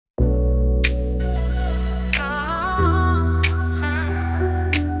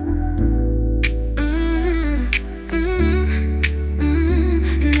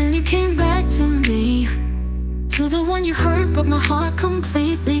when you hurt, but my heart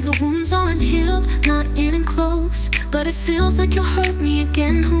completely. The wounds aren't healed, not even close, but it feels like you'll hurt me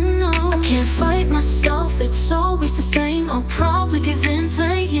again, who knows? I can't fight myself, it's always the same. I'll probably give in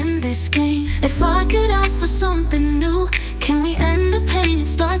playing this game. If I could ask for something new, can we end the pain and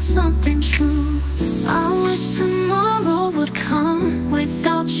start something true? I wish tomorrow would come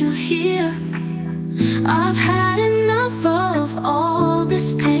without you here. I've had enough of all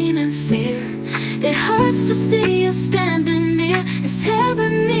this pain and fear. It hurts to see you standing near. It's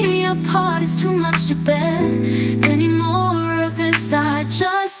tearing me apart, it's too much to bear. Any more of this, I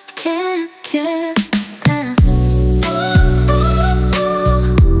just can't care.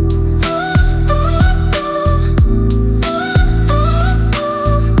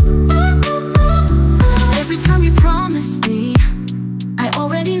 Every time you promise me, I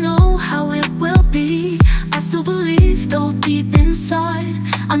already know how it will be. I still believe though deep inside,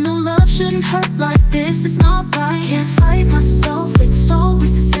 I know love shouldn't hurt like this, it's not right. Can't fight myself, it's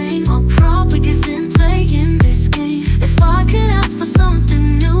always the same. I'll probably give in playing this game. If I could ask for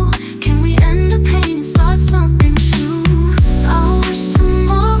something new, can we end the pain and start something true? I wish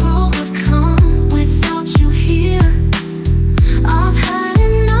tomorrow would come without you here. I've had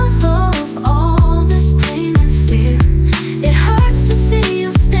enough of all this pain and fear. It hurts to see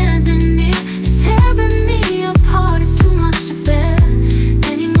you standing near. It's tearing me apart, it's too much to bear.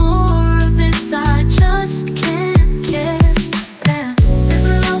 Any more of this, I just can't care. If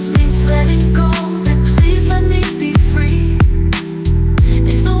love means letting go, then please let me be free.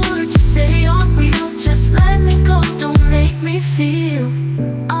 If the words you say aren't real, just let me go, don't make me feel.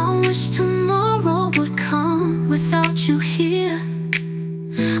 I wish tomorrow would come without you here.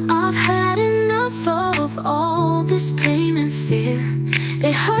 I've had enough of all this pain and fear.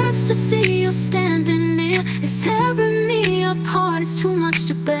 It hurts to see you standing near. It's tearing me apart, it's too much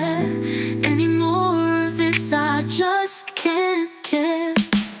to bear.